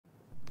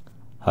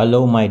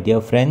Hello, my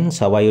dear friends.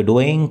 How are you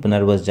doing?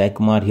 Punarvas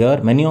Jayakumar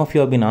here. Many of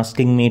you have been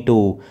asking me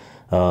to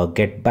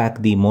get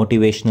back the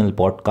motivational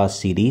podcast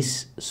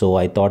series. So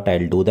I thought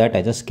I'll do that.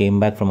 I just came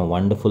back from a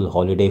wonderful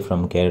holiday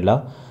from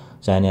Kerala.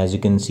 So, and as you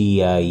can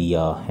see,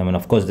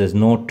 of course, there's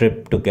no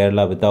trip to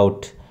Kerala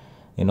without,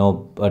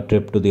 a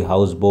trip to the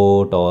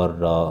houseboat or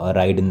a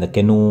ride in the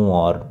canoe,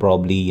 or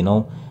probably,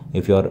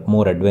 if you're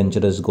more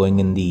adventurous,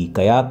 going in the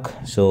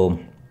kayak. So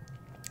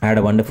I had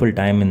a wonderful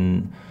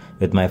time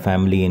with my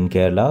family in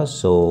Kerala.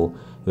 So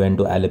we went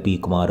to Alapi,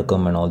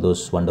 Kumarakam and all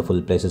those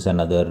wonderful places and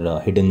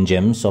other hidden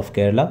gems of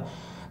Kerala.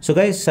 So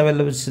guys,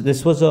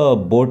 this was a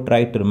boat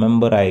ride to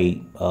remember. I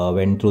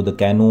went through the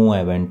canoe,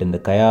 I went in the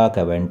kayak,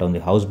 I went on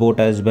the houseboat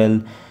as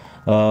well.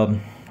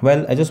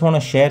 I just want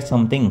to share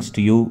some things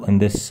to you in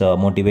this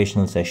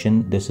motivational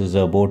session. This is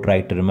a boat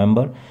ride to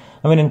remember.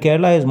 In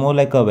Kerala is more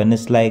like a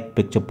Venice-like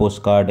picture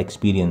postcard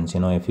experience,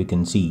 if you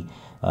can see.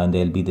 And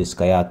there'll be this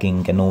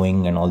kayaking,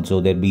 canoeing, and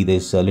also there'll be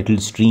this little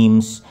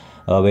streams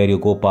where you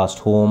go past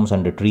homes,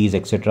 under trees,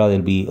 etc.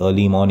 There'll be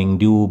early morning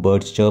dew,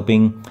 birds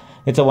chirping.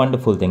 It's a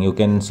wonderful thing. You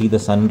can see the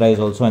sunrise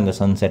also and the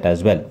sunset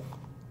as well.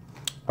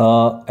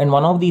 And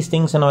one of these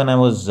things, when I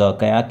was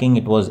kayaking,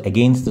 it was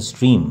against the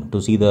stream to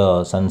see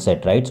the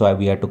sunset, right? So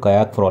we had to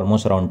kayak for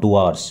almost around 2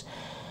 hours.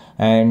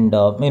 And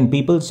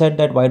people said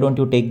that why don't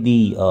you take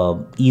the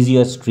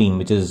easier stream,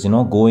 which is,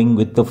 going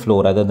with the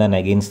flow rather than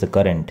against the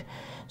current.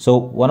 So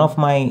one of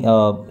my,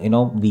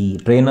 the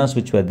trainers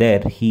which were there,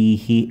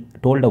 he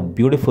told a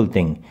beautiful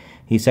thing.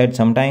 He said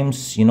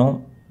sometimes,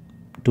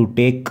 to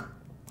take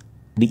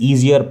the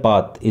easier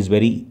path is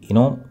very,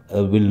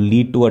 will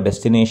lead to a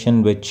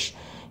destination which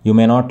you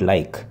may not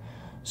like.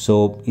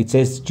 So it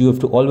says you have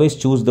to always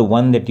choose the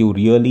one that you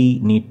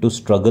really need to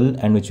struggle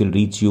and which will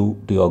reach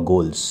you to your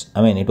goals.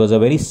 It was a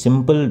very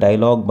simple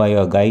dialogue by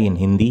a guy in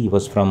Hindi. He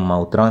was from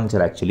Uttaranchal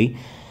actually.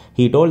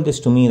 He told this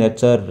to me that,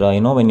 sir,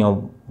 when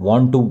you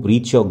want to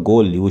reach your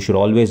goal, you should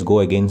always go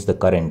against the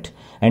current.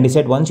 And he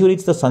said, once you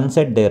reach the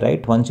sunset there,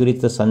 right? Once you reach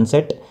the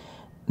sunset,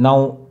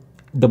 now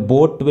the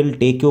boat will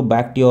take you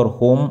back to your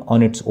home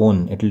on its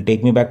own. It will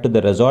take me back to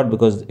the resort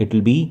because it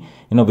will be,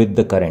 with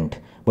the current.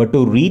 But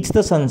to reach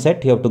the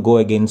sunset, you have to go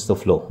against the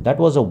flow. That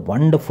was a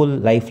wonderful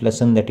life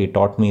lesson that he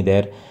taught me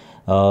there.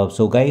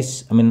 So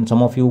guys, most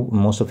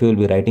of you will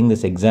be writing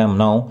this exam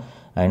now.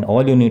 And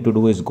all you need to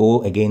do is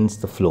go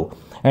against the flow.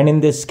 And in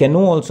this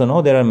canoe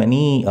also, there are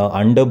many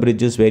under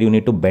bridges where you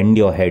need to bend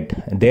your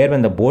head. There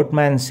when the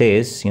boatman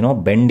says,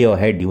 bend your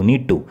head, you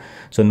need to.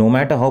 So no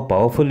matter how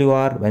powerful you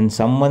are, when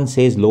someone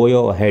says lower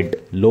your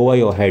head,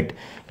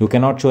 you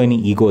cannot show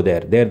any ego there.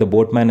 There the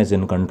boatman is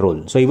in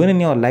control. So even in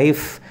your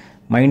life,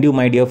 mind you,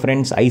 my dear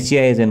friends, ICI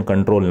is in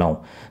control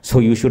now. So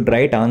you should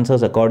write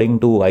answers according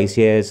to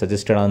ICI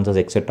suggested answers,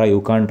 etc.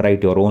 You can't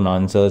write your own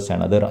answers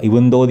and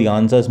even though the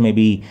answers may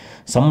be,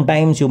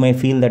 sometimes you may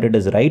feel that it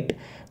is right,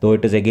 though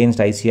it is against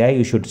ICI,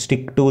 you should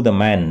stick to the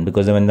man,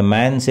 because when the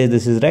man says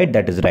this is right,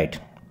 that is right.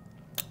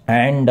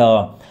 And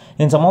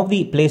in some of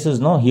the places,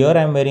 here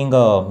I am wearing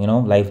a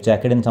life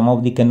jacket. In some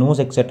of the canoes,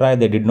 etc.,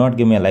 they did not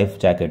give me a life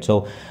jacket.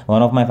 So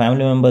one of my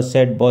family members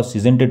said, boss,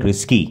 isn't it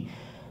risky?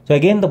 So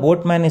again, the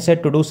boatman is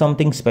said to do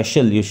something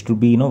special. You should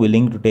be,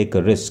 willing to take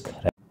a risk.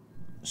 Right?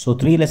 So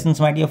 3 lessons,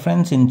 my dear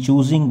friends, in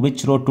choosing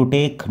which road to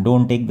take.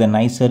 Don't take the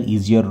nicer,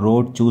 easier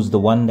road. Choose the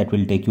one that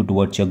will take you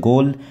towards your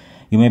goal.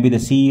 You may be the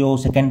CEO.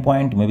 Second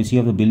point, you may be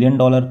CEO of a $1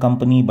 billion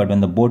company. But when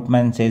the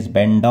boatman says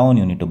bend down,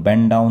 you need to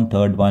bend down.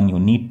 Third one, you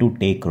need to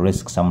take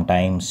risks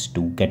sometimes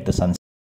to get the sunset.